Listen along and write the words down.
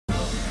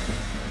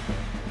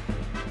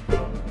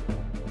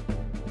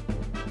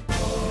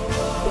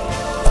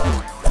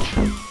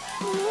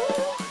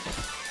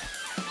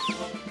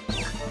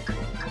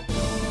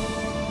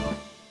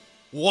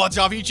What's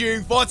up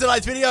YouTube? For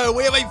tonight's video,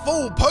 we have a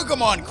full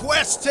Pokemon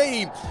Quest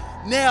team.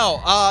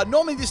 Now,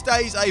 normally this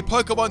day is a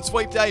Pokemon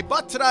sweep day,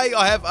 but today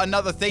I have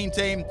another theme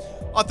team.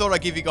 I thought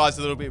I'd give you guys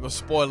a little bit of a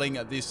spoiling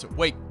this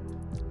week.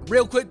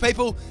 Real quick,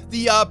 people,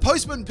 the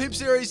Postman Pimp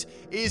series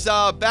is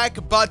back,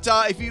 but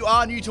if you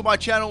are new to my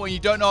channel and you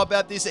don't know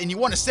about this and you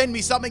want to send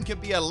me something, can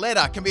be a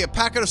letter, can be a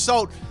packet of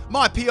salt,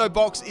 my P.O.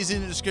 box is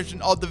in the description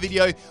of the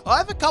video. I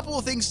have a couple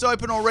of things to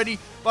open already,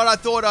 but I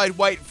thought I'd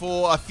wait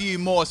for a few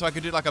more so I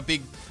could do like a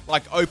big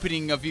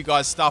opening of you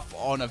guys' stuff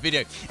on a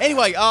video.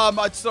 Anyway, I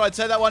just thought I'd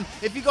say that one.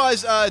 If you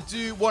guys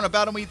do want to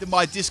battle me, then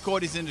my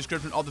Discord is in the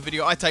description of the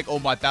video. I take all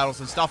my battles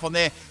and stuff on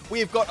there. We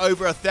have got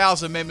over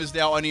 1,000 members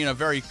now, only in a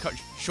very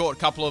short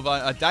couple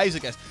of days, I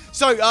guess.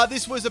 So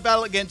this was a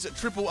battle against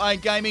Triple A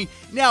Gaming.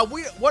 Now,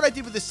 what I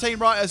did with this team,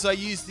 right, is I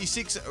used the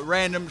 6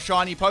 random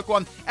shiny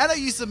Pokemon, and I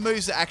used the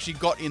moves that actually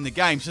got in the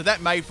game. So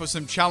that made for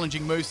some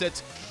challenging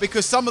movesets,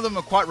 because some of them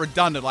are quite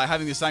redundant, like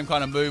having the same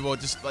kind of move, or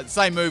just like the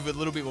same move with a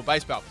little bit more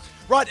base power.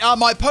 Right,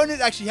 my opponent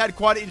actually had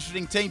quite an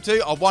interesting team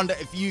too. I wonder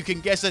if you can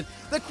guess it.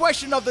 The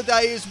question of the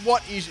day is,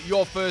 what is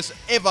your first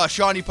ever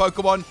shiny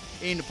Pokemon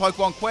in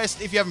Pokemon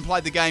Quest? If you haven't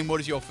played the game,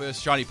 what is your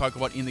first shiny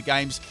Pokemon in the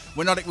games?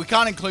 We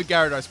can't include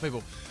Gyarados,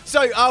 people.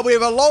 So we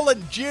have a Alolan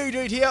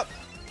Geodude here.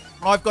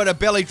 I've got a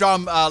Belly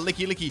Drum,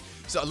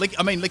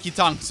 Licky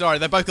Tongue. Sorry,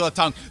 they both got a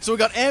tongue. So we've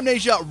got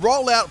Amnesia,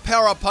 Rollout,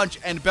 Power Up Punch,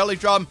 and Belly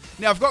Drum.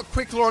 Now I've got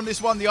Quick Claw on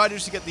this one. The idea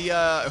is to get the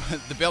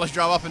the Belly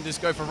Drum up and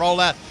just go for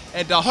Rollout,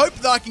 and I hope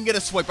that I can get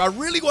a sweep. I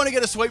really want to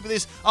get a sweep with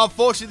this.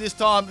 Unfortunately, this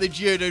time the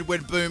Geodude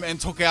went boom and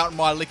took out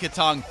my Licky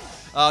Tongue.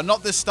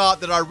 Not the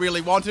start that I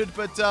really wanted,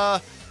 but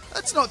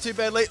that's not too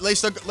bad. At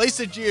least the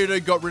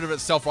Geodude got rid of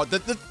itself, right? The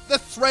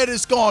threat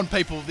is gone,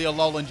 people, the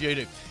Alolan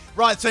Geodude.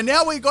 Right, so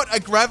now we've got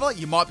a Graveler.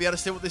 You might be able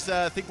to see what this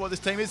what this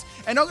team is.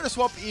 And I'm going to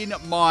swap in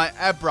my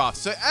Abra.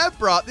 So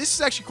Abra, this is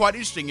actually quite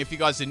interesting if you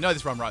guys didn't know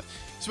this one, right?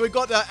 So we've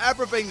got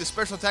Abra being the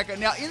special attacker.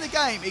 Now, in the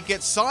game, it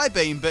gets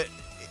Psybeam, but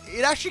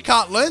it actually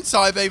can't learn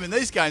Psybeam in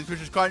these games,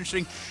 which is quite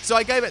interesting. So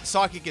I gave it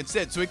Psychic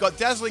instead. So we've got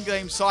Dazzling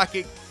Gleam,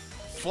 Psychic,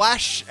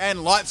 Flash,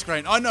 and Light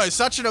Screen. I know,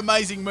 such an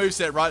amazing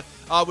moveset, right?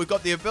 We've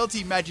got the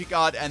ability Magic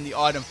Guard and the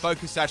item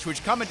Focus Sash,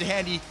 which come into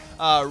handy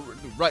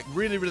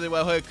really, really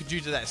well here due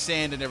to that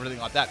sand and everything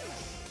like that.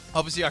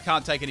 Obviously, I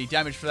can't take any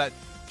damage for that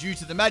due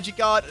to the Magic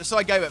Guard, so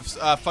I gave it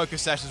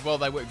Focus Sash as well.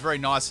 They work very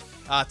nice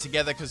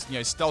together because, you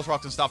know, Stealth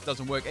Rocks and stuff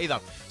doesn't work either.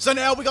 So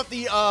now we got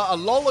the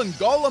Alolan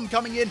Golem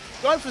coming in,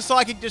 going for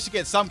Psychic just to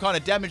get some kind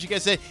of damage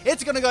against it.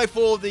 It's going to go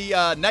for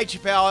the Nature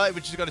Power,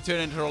 which is going to turn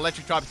into an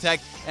Electric type attack,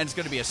 and it's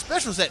going to be a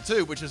special set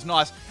too, which is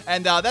nice.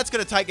 And that's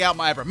going to take out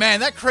my Abra. Man,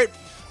 that crit,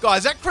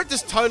 guys, that crit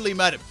just totally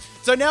made it.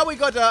 So now we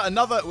got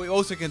we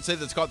also can see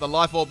that it's got the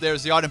Life Orb there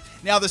as the item.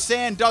 Now the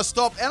sand does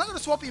stop, and I'm going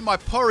to swap in my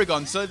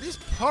Porygon. So this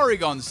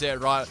Porygon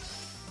set, right,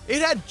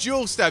 it had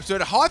dual stab. So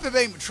it had Hyper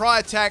Beam,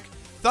 Tri-Attack,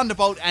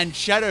 Thunderbolt, and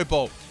Shadow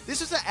Ball.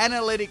 This is an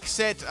analytic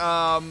set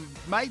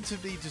made to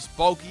be just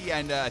bulky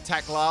and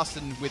attack last,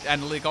 and with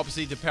analytic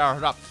obviously to power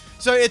it up.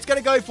 So it's going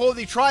to go for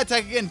the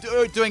Tri-Attack again,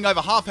 doing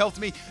over half health to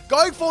me.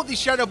 Going for the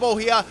Shadow Ball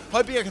here,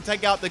 hoping I can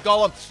take out the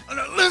Golem, and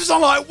it lives on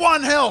like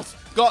 1 health.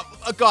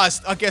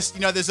 Guys, I guess,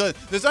 you know,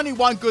 there's only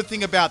one good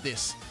thing about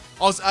this.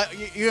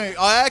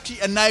 I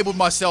actually enabled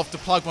myself to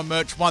plug my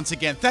merch once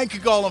again. Thank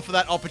you, Golem, for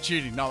that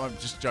opportunity. No, I'm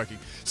just joking.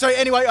 So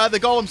anyway, the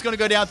Golem's going to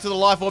go down to the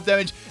Life Orb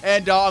damage,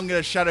 and I'm going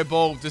to Shadow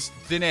Ball just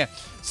thin air.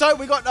 So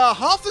we got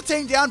half the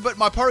team down, but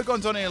my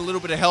Porygon's on in a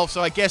little bit of health,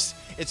 so I guess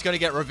it's going to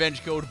get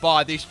revenge killed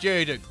by this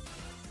Geodude.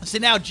 So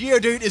now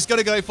Geodude is going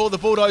to go for the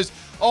Bulldoze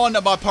on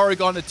my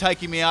Porygon to take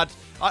him out.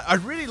 I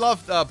really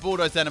love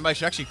Bulldoze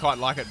animation. I actually quite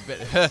like it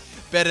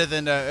better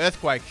than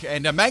Earthquake.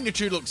 And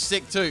Magnitude looks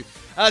sick too.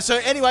 So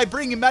anyway,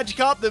 bringing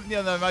Magikarp,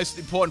 the most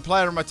important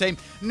player on my team.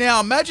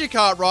 Now,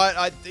 Magikarp,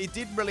 right, it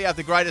didn't really have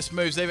the greatest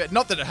moves either.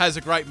 Not that it has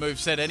a great move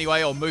set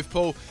anyway, or move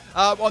pool.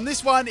 On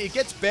this one, it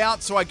gets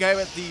Bounce, so I gave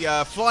it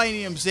the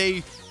Flying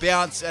Z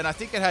Bounce, and I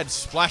think it had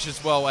Splash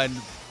as well, and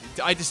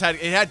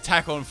it had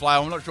Tackle and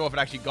Flail. I'm not sure if it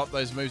actually got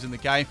those moves in the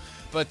game,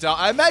 but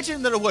I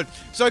imagine that it would.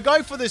 So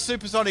going for the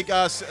Supersonic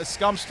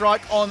Scum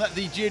Strike on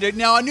the Geodude.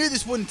 Now, I knew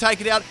this wouldn't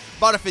take it out,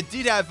 but if it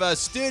did have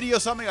Sturdy or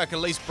something, I could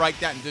at least break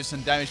that and do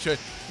some damage to it.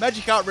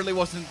 Magikarp really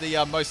wasn't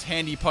the most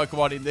handy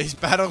Pokemon in these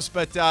battles,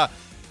 but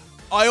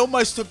I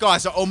almost took a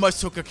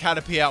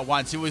Caterpie out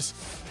once.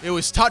 It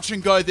was touch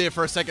and go there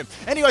for a second.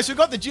 Anyway, so we've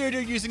got the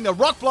Geodude using the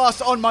Rock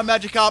Blast on my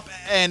Magikarp,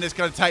 and it's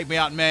going to take me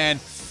out, man.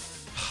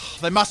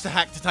 They must have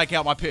hacked to take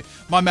out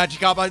my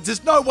Magikarp.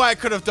 There's no way it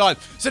could have died.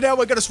 So now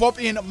we're going to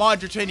swap in my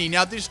Dratini.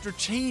 Now, this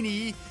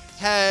Dratini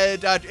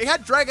had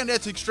Dragon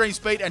Dance, Extreme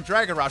Speed, and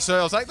Dragon Rush. So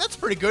I was like, that's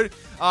pretty good.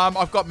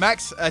 I've got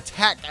Max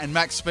Attack and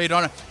Max Speed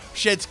on it.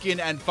 Shed Skin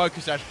and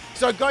Focus Sash.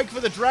 So going for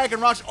the Dragon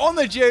Rush on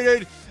the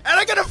Geodude, and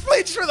I'm going to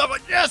flinch with them.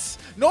 Yes!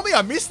 Normally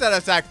I miss that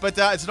attack, but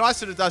it's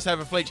nice that it does have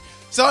a flinch.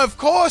 So of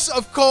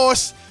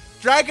course,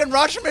 Dragon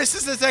Rush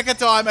misses the second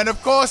time, and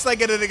of course they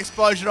get an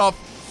explosion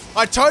off.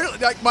 I totally,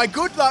 like, my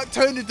good luck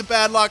turned into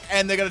bad luck,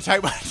 and they're going to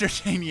take my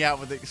Dratini out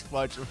with the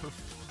explosion.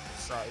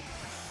 So,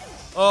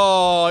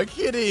 oh,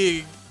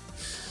 kidding.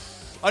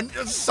 I'm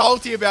just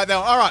salty about that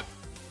one. All right.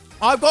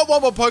 I've got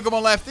one more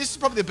Pokemon left. This is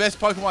probably the best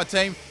Pokemon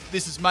team.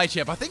 This is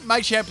Machamp. I think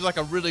Machamp is like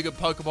a really good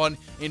Pokemon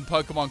in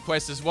Pokemon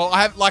Quest as well.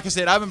 Like I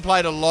said, I haven't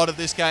played a lot of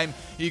this game.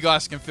 You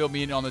guys can fill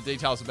me in on the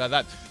details about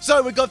that.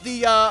 So we got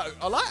the,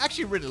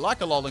 actually really like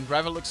Alolan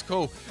Gravel. It looks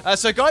cool.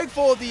 So going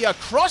for the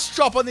Cross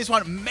Chop on this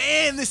one.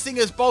 Man, this thing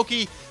is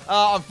bulky.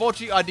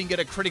 Unfortunately, I didn't get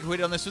a critical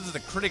hit on this. This is a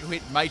critical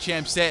hit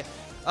Machamp set.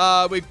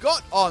 We've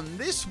got on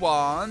this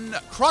one,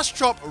 Cross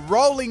Chop,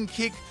 Rolling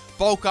Kick,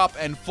 Bulk Up,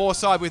 and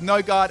Foresight with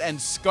No Guard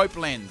and Scope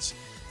Lens.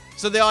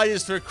 So the idea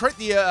is to crit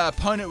the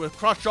opponent with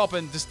Cross Chop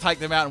and just take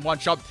them out in one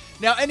shot.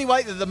 Now,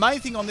 anyway, the main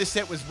thing on this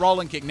set was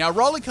Rolling Kick. Now,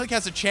 Rolling Kick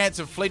has a chance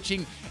of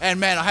flinching, and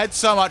man, I had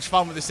so much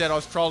fun with this set. I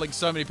was trolling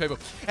so many people.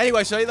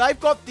 Anyway, so they've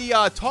got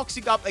the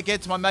Toxic up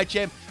against my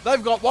Machamp.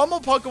 They've got one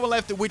more Pokemon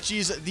left, which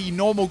is the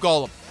normal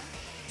Golem.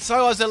 So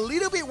I was a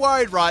little bit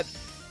worried, right?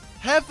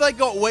 Have they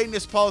got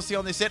weakness policy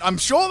on this set? I'm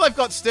sure they've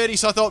got Sturdy,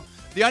 so I thought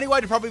the only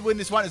way to probably win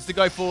this one is to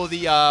go for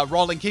the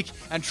Rolling Kick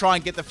and try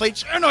and get the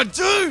flinch, and I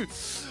do!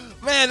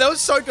 Man, that was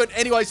so good.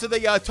 Anyway, so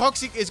the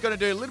Toxic is going to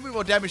do a little bit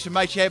more damage to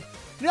Machamp.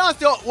 Now I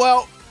thought,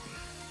 well,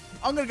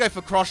 I'm going to go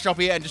for Cross Chop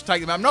here and just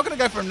take them out. I'm not going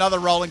to go for another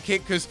Rolling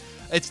Kick because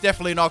it's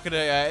definitely not going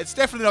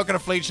to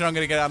flinch, and I'm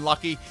going to get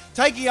unlucky.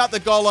 Taking out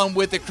the Golem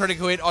with the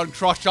critical hit on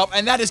Cross Chop,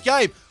 and that is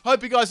game.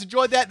 Hope you guys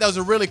enjoyed that. That was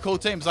a really cool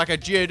team. It's like a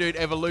Geodude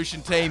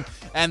Evolution team,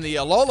 and the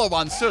Alola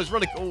ones too. It's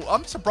really cool.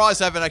 I'm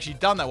surprised I haven't actually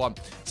done that one.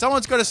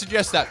 Someone's got to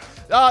suggest that.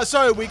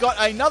 So we got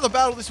another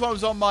battle. This one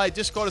was on my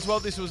Discord as well.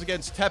 This was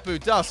against Tapu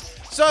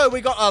Dust. So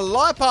we got a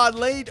Lipard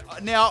lead.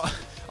 Now,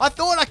 I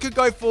thought I could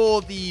go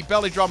for the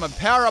Belly Drum and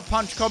Power Up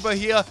Punch combo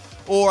here,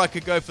 or I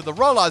could go for the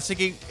Roll. I was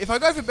thinking, if I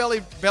go for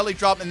belly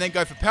Drum and then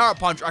go for Power Up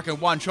Punch, I can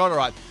one-shot,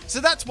 alright.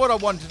 So that's what I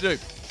wanted to do.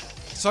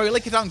 So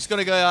Lickitun's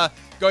going to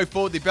go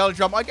for the Belly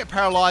Drum. I get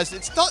paralyzed.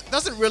 It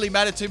doesn't really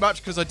matter too much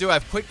because I do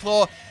have Quick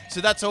Claw,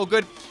 so that's all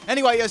good.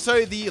 Anyway,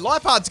 so the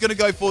Lipard's going to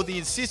go for the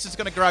Insist. It's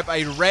going to grab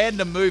a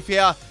random move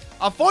here.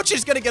 Unfortunately,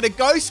 it's going to get a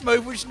Ghost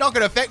move, which is not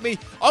going to affect me.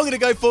 I'm going to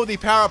go for the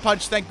Power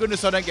Punch. Thank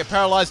goodness I don't get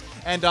paralyzed.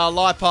 And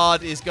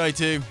Lipard is going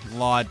to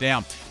lie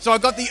down. So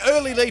I've got the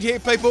early lead here,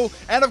 people.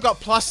 And I've got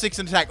 +6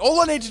 in attack.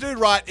 All I need to do,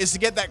 right, is to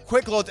get that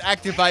Quick Claw to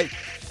activate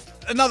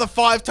another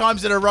 5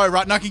 times in a row,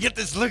 right? And I can get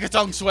this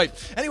Lickitung sweep.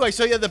 Anyway,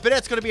 so yeah, the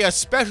Banette's going to be a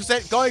special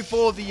set. Going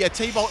for the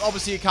T-Bolt.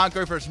 Obviously, you can't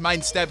go for its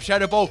main stab,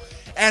 Shadow Ball.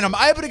 And I'm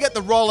able to get the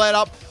rollout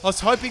up. I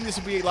was hoping this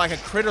would be like a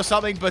crit or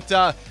something, but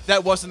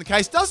that wasn't the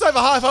case. Does over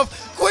half of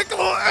Quick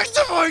Claw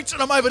activates,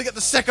 and I'm able to get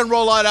the second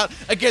rollout out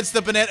against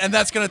the Banette, and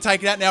that's going to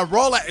take it out. Now,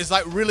 rollout is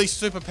like really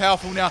super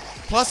powerful now.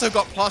 Plus, I've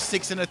got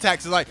 +6 in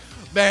attack. So like,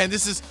 man,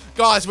 this is,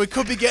 guys, we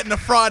could be getting a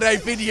Friday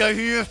video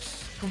here.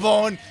 Come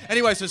on.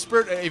 Anyway, so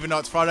Spirit, even though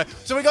it's Friday.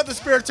 So we got the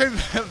Spiritomb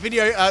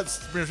video,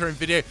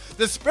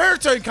 the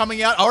Spiritomb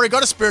coming out. I already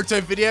got a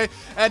Spiritomb video,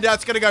 and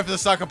it's going to go for the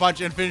Sucker Punch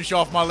and finish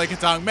off my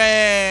Lickitung.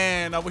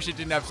 Man, I wish it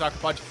didn't have Sucker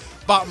Punch,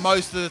 but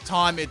most of the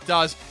time it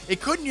does.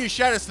 It couldn't use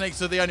Shadow Sneak,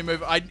 so the only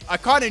move, I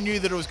kind of knew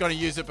that it was going to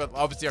use it, but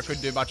obviously I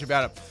couldn't do much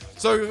about it.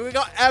 So we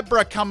got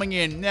Abra coming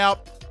in. Now,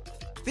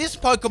 this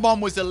Pokemon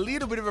was a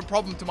little bit of a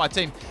problem to my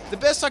team. The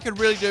best I could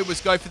really do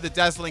was go for the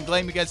Dazzling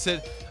Gleam against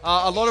it.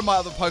 A lot of my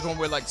other Pokemon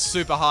were like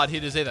super hard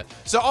hitters either.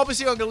 So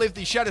obviously I'm going to leave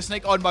the Shadow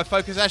Sneak on my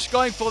Focus Ash.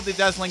 Going for the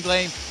Dazzling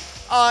Gleam,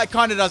 it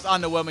kind of does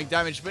underwhelming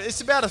damage, but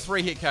it's about a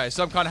 3-hit KO,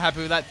 so I'm kind of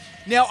happy with that.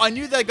 Now, I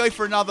knew they'd go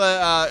for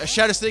another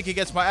Shadow Sneak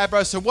against my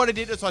Abra, so what I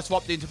did is I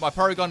swapped into my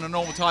Porygon, a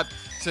normal type,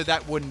 so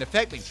that wouldn't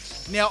affect me.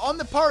 Now, on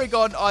the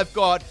Porygon, I've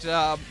got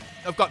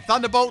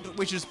Thunderbolt,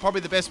 which is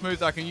probably the best move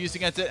that I can use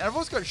against it. And I've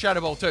also got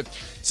Shadow Ball too.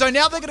 So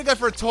now they're going to go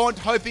for a Taunt,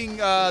 hoping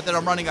that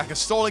I'm running like a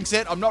stalling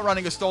set. I'm not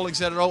running a stalling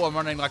set at all. I'm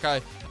running like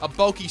a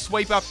bulky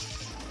sweeper.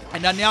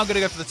 And now I'm going to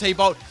go for the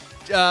T-Bolt.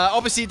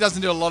 Obviously, it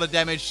doesn't do a lot of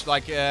damage.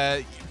 Like,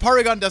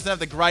 Porygon doesn't have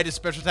the greatest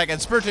special attack.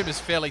 And Spiritomb is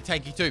fairly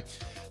tanky too.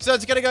 So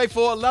it's going to go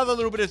for another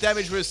little bit of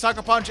damage with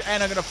Sucker Punch,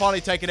 and I'm going to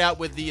finally take it out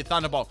with the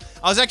Thunderbolt.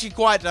 I was actually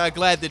quite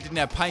glad they didn't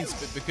have Pain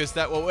Spit because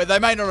they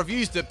may not have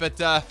used it,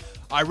 but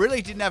I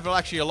really didn't have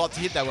actually a lot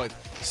to hit that with.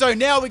 So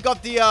now we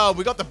got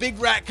the big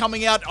rat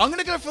coming out. I'm going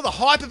to go for the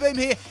Hyper Beam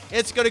here.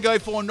 It's going to go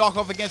for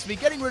knockoff against me,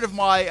 getting rid of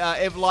my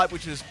Everlight,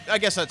 which is, I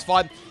guess that's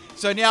fine.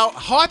 So now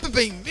Hyper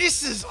Beam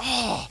misses.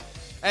 Oh,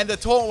 and the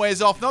taunt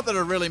wears off. Not that it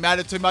really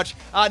mattered too much.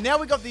 Now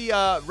we got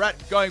the rat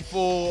going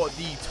for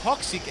the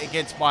Toxic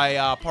against my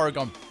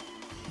Porygon.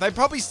 They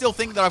probably still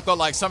think that I've got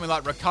like something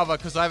like Recover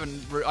because I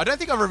don't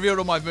think I've revealed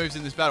all my moves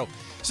in this battle.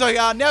 So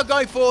now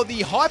going for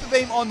the Hyper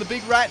Beam on the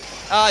big rat.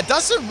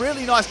 Does some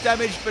really nice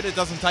damage, but it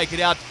doesn't take it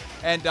out.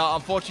 And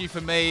unfortunately for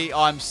me,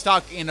 I'm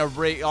stuck in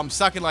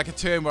like a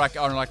turn where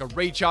on like a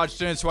recharge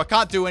turn, so I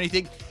can't do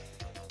anything.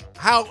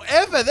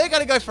 However, they're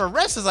going to go for a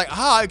rest. It's like,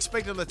 I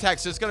expected an attack,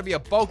 so it's going to be a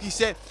bulky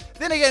set.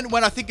 Then again,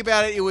 when I think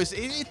about it,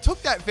 it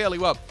took that fairly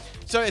well.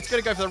 So it's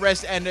going to go for the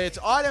rest, and its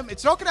item,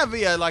 it's not going to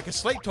be like a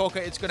Sleep Talker.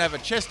 It's going to have a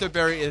Chesto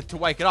Berry to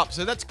wake it up.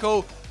 So that's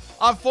cool.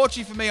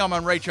 Unfortunately for me, I'm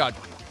on recharge.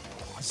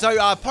 So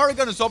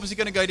Porygon is obviously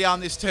going to go down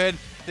this turn.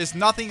 There's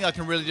nothing I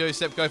can really do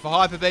except go for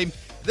Hyper Beam.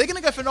 They're going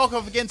to go for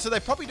knockoff again, so they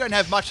probably don't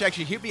have much to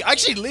actually hit me. I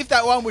actually lived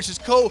that one, which is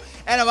cool,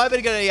 and I'm able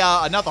to get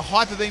another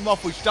Hyper Beam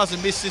off, which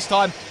doesn't miss this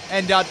time,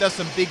 and does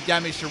some big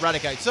damage to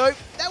Eradicate. So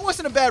that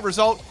wasn't a bad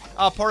result.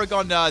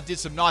 Porygon did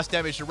some nice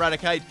damage to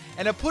Eradicate,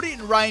 and I put it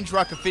in range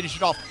where I could finish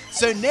it off.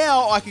 So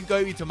now I can go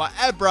into my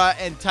Abra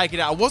and take it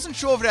out. I wasn't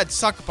sure if it had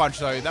Sucker Punch,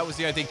 though. That was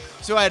the only thing.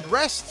 So I had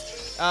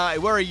Rest,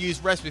 where I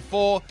used Rest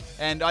before,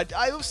 and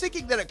I was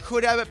thinking that it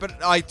could have it, but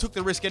I took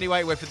the risk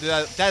anyway, went for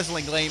the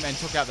Dazzling Gleam and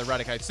took out the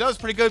Eradicate. So that was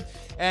pretty good,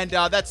 and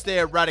that's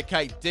their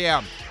Eradicate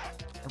down.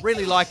 I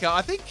really like,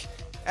 I think,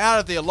 out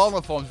of the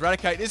Alolan forms,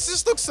 Eradicate, this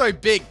just looks so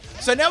big.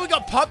 So now we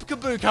got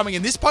Pumpkaboo coming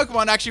in. This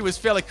Pokemon actually was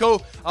fairly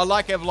cool. I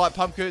like Everlight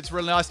Pumpkaboo, it's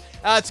really nice.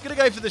 It's going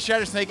to go for the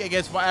Shadow Sneak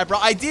against my Abra.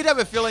 I did have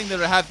a feeling that it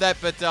would have that,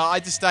 but I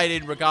just stayed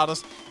in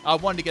regardless. I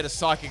wanted to get a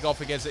Psychic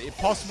off against it if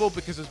possible,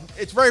 because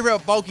it's very, very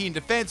bulky in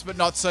defense, but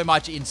not so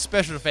much in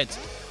special defense.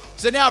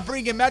 So now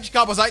bringing in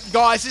Magikarp, I was like,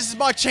 guys, this is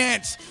my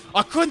chance.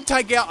 I couldn't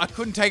take out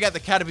the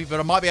Caterpie,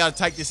 but I might be able to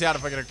take this out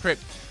if I get a crit.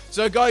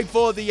 So going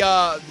for the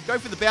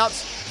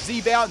bounce,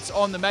 Z bounce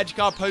on the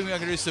Magikarp, hoping I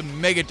can do some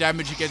mega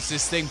damage against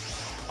this thing.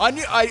 I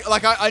knew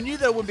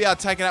that I wouldn't be able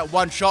to take it out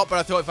one shot, but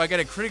I thought if I get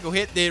a critical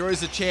hit, there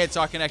is a chance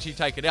I can actually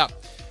take it out.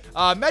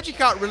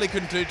 Magikarp really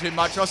couldn't do too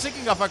much. I was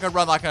thinking if I could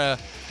run like a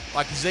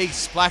Z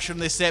splash on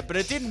this set, but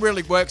it didn't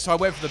really work, so I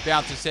went for the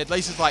bounce instead. At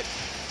least it's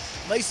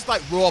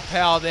like raw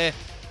power there.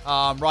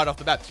 Right off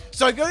the bat.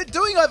 So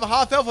doing over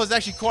half health, I was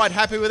actually quite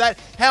happy with that.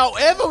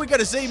 However, we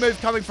got a Z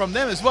move coming from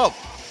them as well.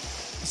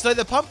 So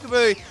the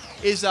Pumpkaboo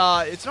is,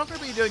 it's not going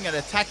to be doing an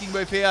attacking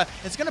move here.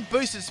 It's going to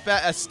boost its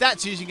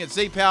stats using its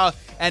Z power,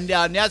 and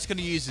now it's going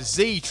to use the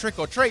Z Trick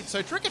or Treat.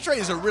 So Trick or Treat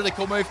is a really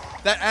cool move.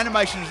 That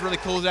animation is really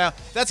cool now.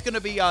 That's going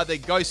to be the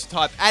Ghost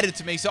type added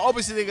to me. So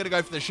obviously they're going to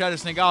go for the Shadow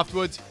Sneak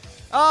afterwards.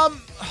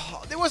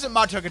 There wasn't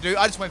much I could do.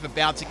 I just went for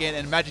Bounce again,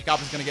 and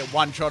Magikarp is going to get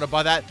one-shotted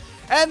by that.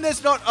 And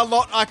there's not a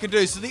lot I can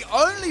do. So the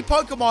only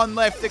Pokemon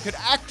left that could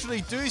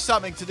actually do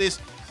something to this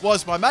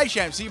was my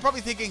Machamp. So you're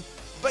probably thinking,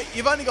 but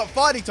you've only got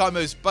fighting type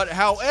moves. But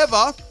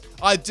however,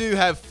 I do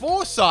have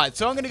Foresight.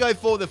 So I'm going to go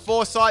for the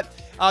Foresight.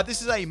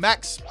 This is a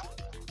max,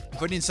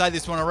 if I didn't say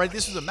this one already,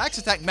 this was a max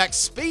attack, max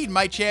speed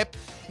Machamp.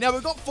 Now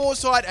we've got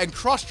Foresight and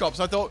Cross Chop.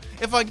 So I thought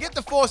if I can get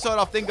the Foresight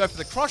off, then go for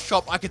the Cross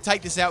Chop, I could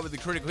take this out with the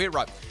critical hit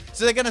right.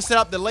 So they're going to set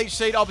up the Leech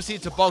Seed. Obviously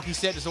it's a bulky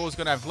set. It's always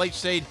going to have Leech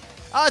Seed.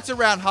 It's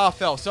around half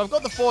health. So I've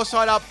got the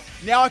Foresight up.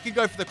 Now I can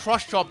go for the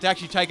Cross Chop to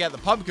actually take out the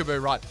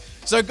Pumpkaboo right.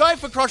 So going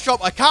for Cross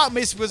Chop, I can't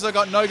miss because I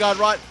got No Guard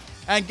right.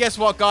 And guess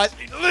what, guys?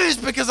 It lose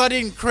because I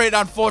didn't crit,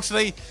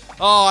 unfortunately.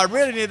 Oh, I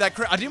really need that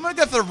crit. I didn't want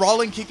to go for the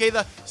Rolling Kick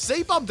either.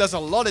 C-Bump does a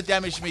lot of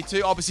damage to me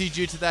too, obviously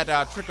due to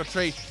that Trick or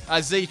Treat,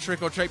 Z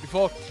Trick or Treat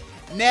before.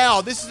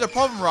 Now, this is the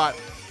problem, right?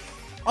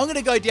 I'm going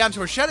to go down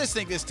to a Shadow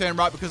Sneak this turn,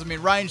 right, because I'm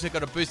in range. They've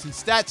got a boost in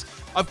stats.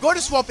 I've got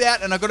to swap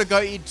out, and I've got to go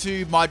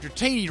into my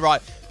Dratini,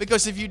 right,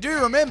 because if you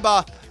do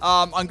remember,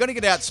 I'm going to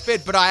get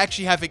outsped, but I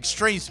actually have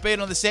Extreme Speed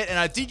on the set, and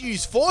I did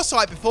use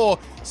Foresight before,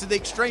 so the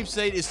Extreme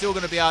Speed is still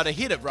going to be able to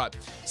hit it, right.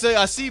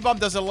 So C-Bump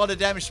does a lot of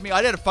damage to me.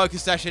 I did a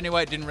Focus Dash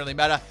anyway. It didn't really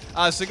matter.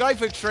 So going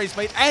for Extreme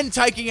Speed and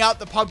taking out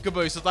the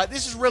Pumpkaboo. So it's like,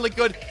 this is really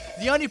good.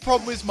 The only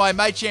problem is my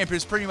Machamp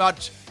is pretty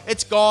much,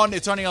 it's gone.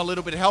 It's only on a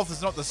little bit of health.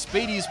 It's not the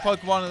speediest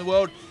Pokemon in the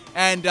world.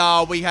 And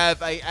we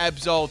have a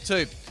Absol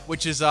too,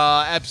 which is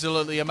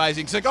absolutely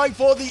amazing. So going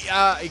for the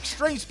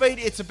Extreme Speed,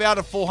 it's about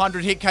a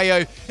 400 hit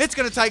KO. It's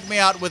going to take me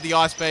out with the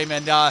Ice Beam.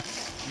 And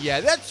yeah,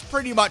 that's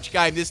pretty much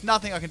game. There's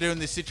nothing I can do in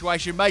this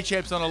situation.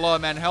 Machamp's on a low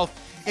amount of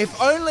health.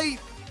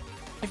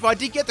 If I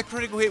did get the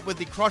critical hit with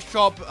the Cross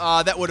Chop,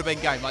 that would have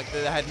been game. Like,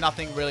 they had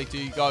nothing really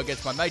to go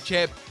against my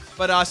Machamp.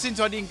 But since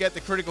I didn't get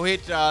the critical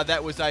hit,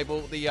 that was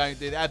able, the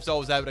Absol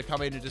was able to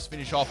come in and just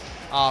finish off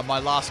my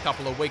last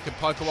couple of weakened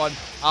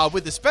Pokemon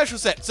with the special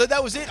set. So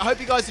that was it. I hope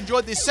you guys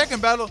enjoyed this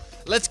second battle.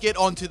 Let's get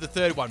on to the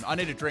third one. I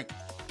need a drink.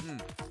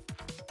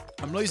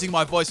 I'm losing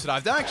my voice today.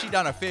 I've actually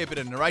done a fair bit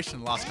of narration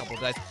in the last couple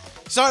of days.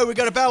 So we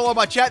got a battle on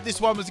my chat. This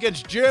one was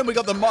against Germ. We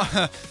got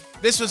the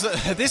this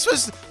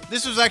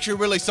was actually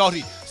really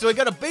salty. So we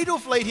got a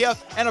Beedrill lead here,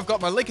 and I've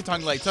got my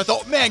Lickitung lead. So I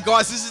thought, man,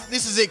 guys,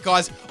 this is it,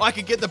 guys. I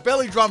can get the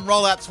Belly Drum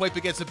rollout sweep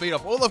against the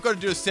Beedrill. All I've got to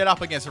do is set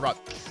up against it, right?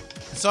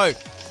 So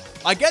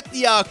I get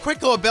the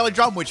Quick Lure Belly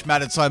Drum, which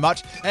mattered so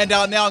much, and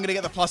now I'm going to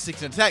get the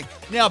 +6 in attack.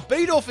 Now,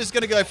 Beedrill is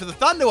going to go for the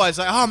Thunder Wave.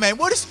 Like, oh man,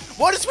 what is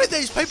with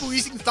these people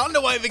using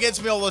Thunder Wave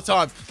against me all the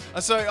time?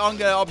 So I'm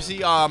going to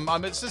obviously,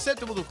 I'm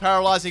susceptible to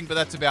paralyzing, but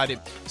that's about it.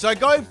 So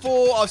going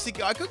for, I was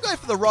thinking I could go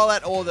for the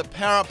rollout or the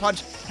power up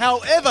punch.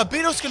 However,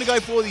 Beedrill's going to go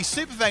for the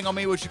Super Fang on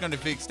me, which is going to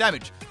fix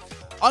damage.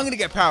 I'm going to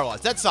get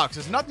paralyzed. That sucks.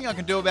 There's nothing I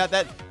can do about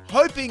that.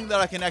 Hoping that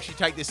I can actually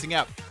take this thing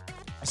out.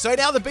 So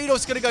now the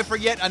Beedrill's going to go for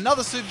yet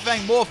another Super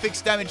Fang, more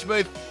fixed damage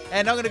move,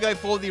 and I'm going to go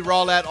for the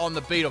rollout on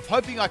the Beedrill,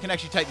 hoping I can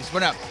actually take this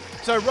one out.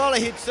 So roller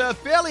hits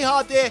fairly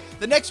hard there.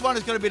 The next one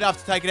is going to be enough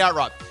to take it out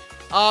right.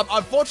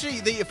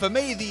 Unfortunately, for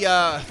me,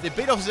 the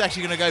beat off is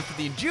actually going to go for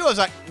the endure. I was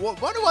like,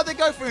 wonder what they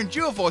go for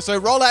endure for. So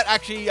rollout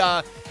actually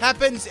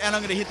happens, and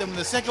I'm going to hit them with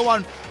the second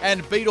one,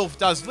 and beat off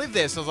does live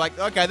there. So I was like,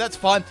 okay, that's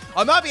fine.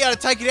 I might be able to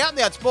take it out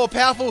now. It's more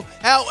powerful.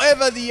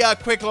 However, the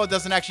quick load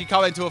doesn't actually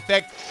come into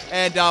effect,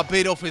 and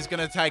beat off is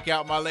going to take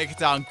out my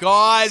Lickitung.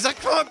 Guys, I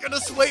can't get a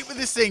sweep with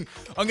this thing.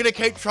 I'm going to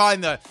keep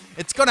trying though.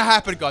 It's going to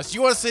happen, guys.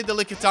 You want to see the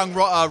Lickitung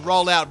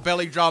roll out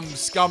belly drum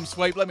scum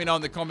sweep? Let me know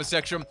in the comment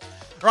section.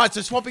 Alright,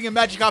 so swapping a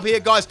magic up here,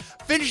 guys.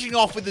 Finishing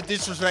off with the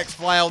Disrespect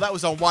Flail. That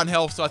was on 1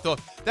 health, so I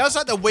thought that was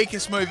like the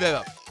weakest move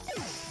ever.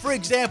 For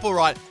example,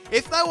 right,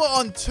 if they were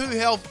on 2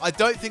 health, I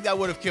don't think that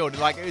would have killed.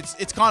 Like,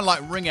 it's kind of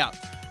like ring out.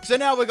 So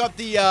now we got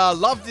the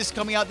Love Disc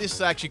coming out.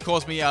 This actually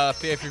caused me a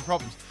fair few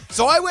problems.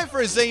 So I went for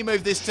a Z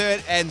move this turn,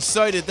 and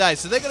so did they.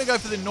 So they're going to go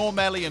for the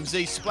Normalium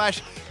Z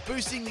Splash,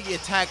 boosting the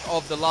attack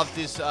of the Love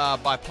Disc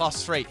by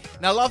 +3.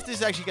 Now, Love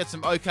Disc actually gets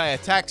some okay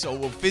attacks,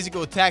 or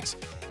physical attacks.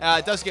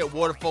 It does get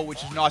Waterfall,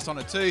 which is nice on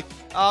it too.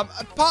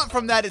 Apart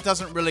from that, it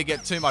doesn't really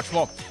get too much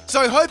more.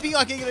 So hoping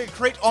I can get a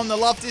crit on the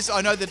Love Disc.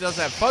 I know that it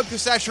doesn't have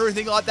Focus Sash or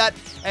anything like that.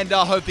 And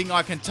hoping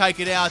I can take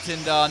it out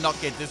and not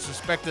get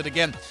disrespected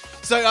again.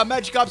 So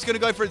Magikop's going to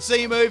go for its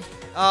Z move.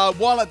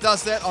 While it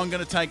does that, I'm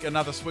going to take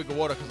another swig of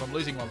water because I'm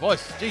losing my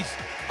voice. Jeez.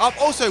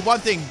 Also, one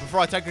thing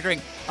before I take a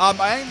drink. I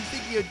am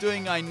thinking of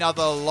doing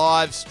another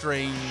live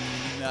stream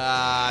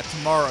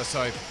tomorrow.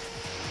 So,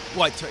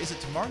 wait, is it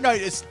tomorrow? No,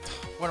 it's...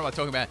 What am I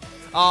talking about?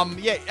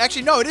 Yeah,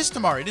 actually, no, it is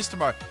tomorrow. It is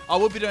tomorrow. I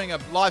will be doing a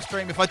live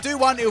stream. If I do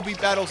one, it'll be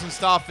battles and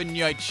stuff, and,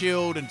 you know,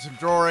 chilled and some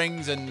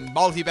drawings and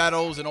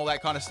multi-battles and all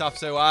that kind of stuff.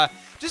 So,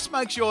 just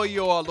make sure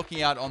you're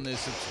looking out on the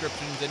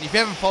subscriptions. And if you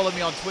haven't followed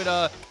me on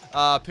Twitter,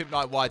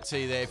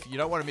 PIMPNITE there, if you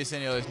don't want to miss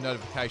any of those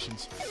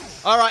notifications.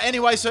 Alright,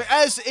 anyway, so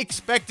as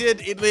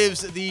expected, it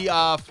lives the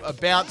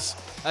bounce,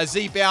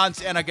 Z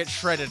bounce, and I get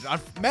shredded.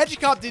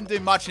 Magikarp didn't do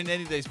much in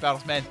any of these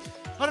battles, man.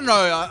 I don't know,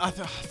 I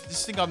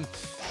just think I'm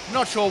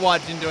not sure why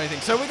it didn't do anything.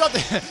 So we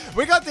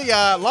got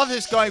the Love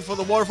Disc going for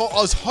the Waterfall.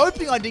 I was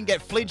hoping I didn't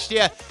get flinched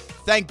here.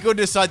 Thank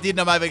goodness I didn't.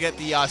 I'm able to get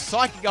the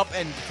Psychic up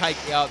and take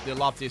out the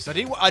Love Disc.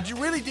 I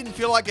really didn't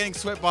feel like getting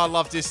swept by a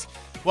Love Disc.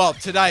 Well,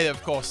 today,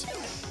 of course.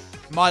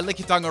 My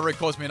Lickitung already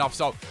caused me enough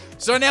salt.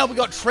 So now we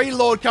got Tree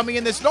Lord coming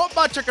in. There's not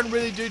much I can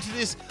really do to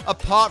this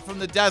apart from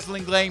the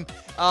Dazzling Gleam.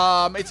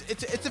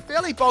 It's a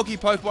fairly bulky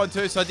Pokemon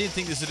too, so I didn't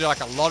think this would do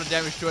like a lot of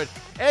damage to it.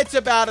 It's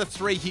about a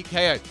 3-hit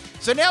KO.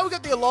 So now we've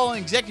got the Alolan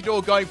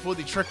Executor going for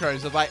the Trick Room.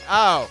 So I'm like,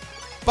 oh.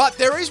 But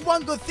there is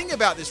one good thing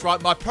about this,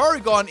 right? My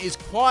Porygon is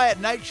quiet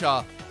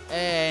nature.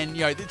 And,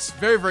 you know, it's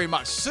very, very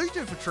much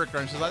suited for Trick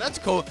Room. So like, that's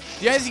cool.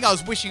 The only thing I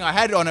was wishing I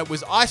had on it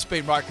was Ice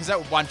Beam, right? Because that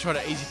would one-shot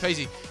it easy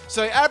peasy.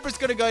 So Abra's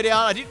going to go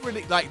down. I didn't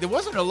really, like, there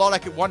wasn't a lot I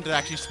could want to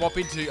actually swap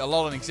into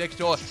Alolan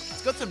Executor.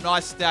 It's got some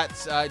nice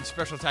stats in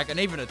special attack and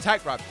even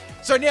attack, right?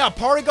 So now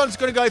Porygon's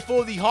going to go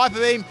for the Hyper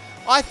Beam.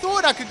 I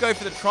thought I could go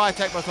for the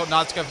Tri-Attack, but I thought, no,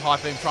 let's go for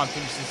Hyper Beam, try and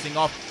finish this thing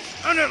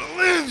off. And it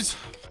lives!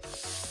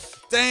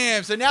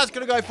 Damn. So now it's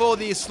going to go for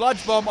the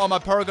Sludge Bomb on my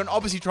Porygon,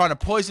 obviously trying to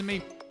poison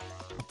me.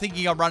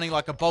 Thinking I'm running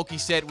like a bulky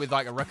set with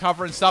like a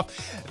recover and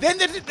stuff. Then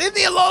the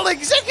Alolan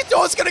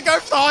Executor is going to go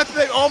for the Hyper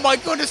Beam. Oh my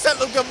goodness, that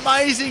looked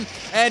amazing.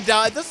 And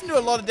it doesn't do a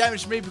lot of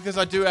damage to me because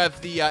I do have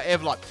the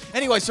Everlight.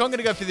 Anyway, so I'm going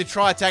to go for the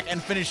Tri-Attack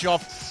and finish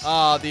off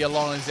the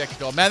Alolan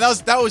Executor. Man,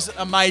 that was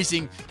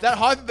amazing. That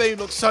Hyper Beam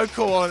looks so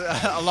cool on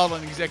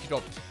Alolan Executor.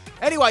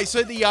 Anyway,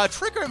 so the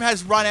Trick Room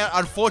has run out,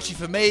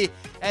 unfortunately for me.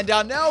 And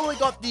now we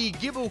got the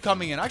Gibble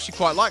coming in. I actually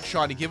quite like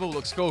Shiny Gibble.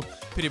 Looks cool.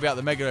 Pity about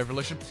the Mega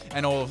Evolution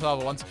and all the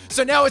other ones.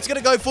 So now it's going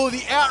to go for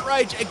the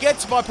Outrage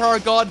against my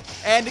Porygon.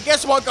 And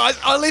guess what, guys?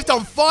 I lived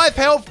on 5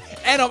 health.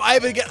 And I'm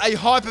able to get a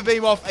Hyper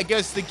Beam off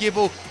against the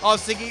Gibble. I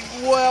was thinking,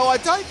 well, I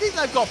don't think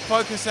they've got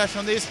Focus Sash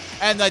on this.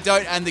 And they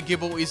don't. And the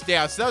Gibble is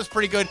down. So that was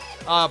pretty good.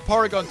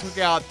 Porygon took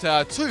out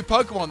 2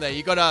 Pokemon there.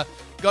 You got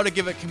to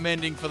give it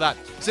commending for that.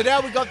 So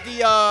now we got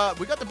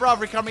the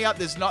Bravery coming out.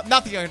 There's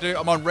nothing I can do.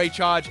 I'm on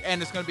recharge,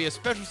 and it's going to be a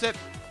special set,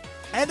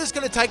 and it's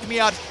going to take me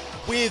out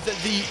with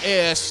the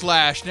Air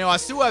Slash. Now I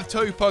still have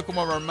 2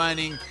 Pokemon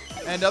remaining,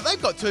 and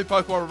they've got 2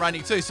 Pokemon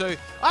remaining too. So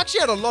I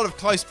actually had a lot of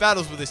close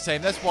battles with this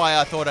team. That's why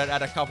I thought I'd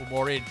add a couple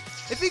more in.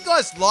 If you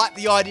guys like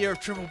the idea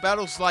of triple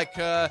battles, like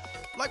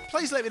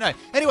please let me know.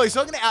 Anyway, so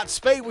I'm going to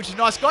outspeed, which is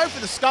nice. Going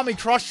for the Scummy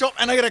Cross Chop,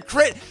 and I get a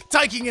crit,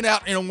 taking it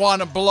out in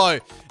 1 blow.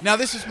 Now,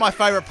 this is my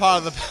favorite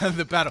part of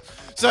the battle.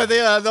 So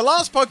the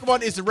last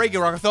Pokemon is the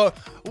Regirock. I thought,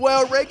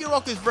 well,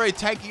 Regirock is very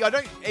tanky. I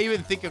don't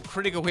even think a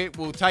critical hit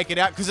will take it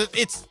out because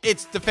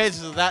its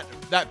defenses are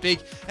that big.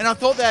 And I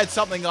thought they had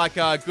something like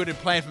good in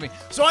plan for me.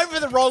 So over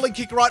the Rolling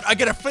Kick, right, I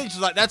get a flinch.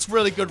 Like, that's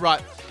really good,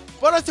 right?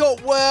 But I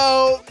thought,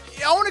 well,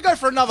 I want to go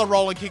for another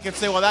Rolling Kick and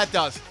see what that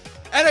does.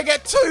 And I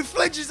get 2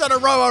 flinches in a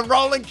row on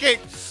Rolling Kick.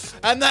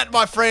 And that,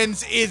 my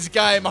friends, is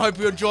game. I hope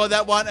you enjoyed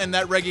that one. And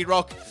that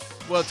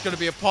Regirock, well, it's going to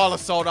be a pile of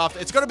salt after.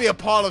 It's going to be a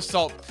pile of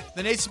salt.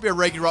 There needs to be a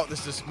Regirock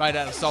that's just made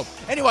out of salt.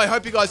 Anyway,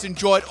 hope you guys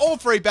enjoyed all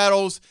 3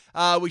 battles.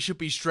 We should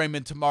be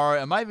streaming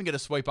tomorrow. I may even get a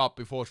sweep up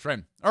before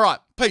stream. All right,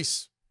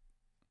 peace.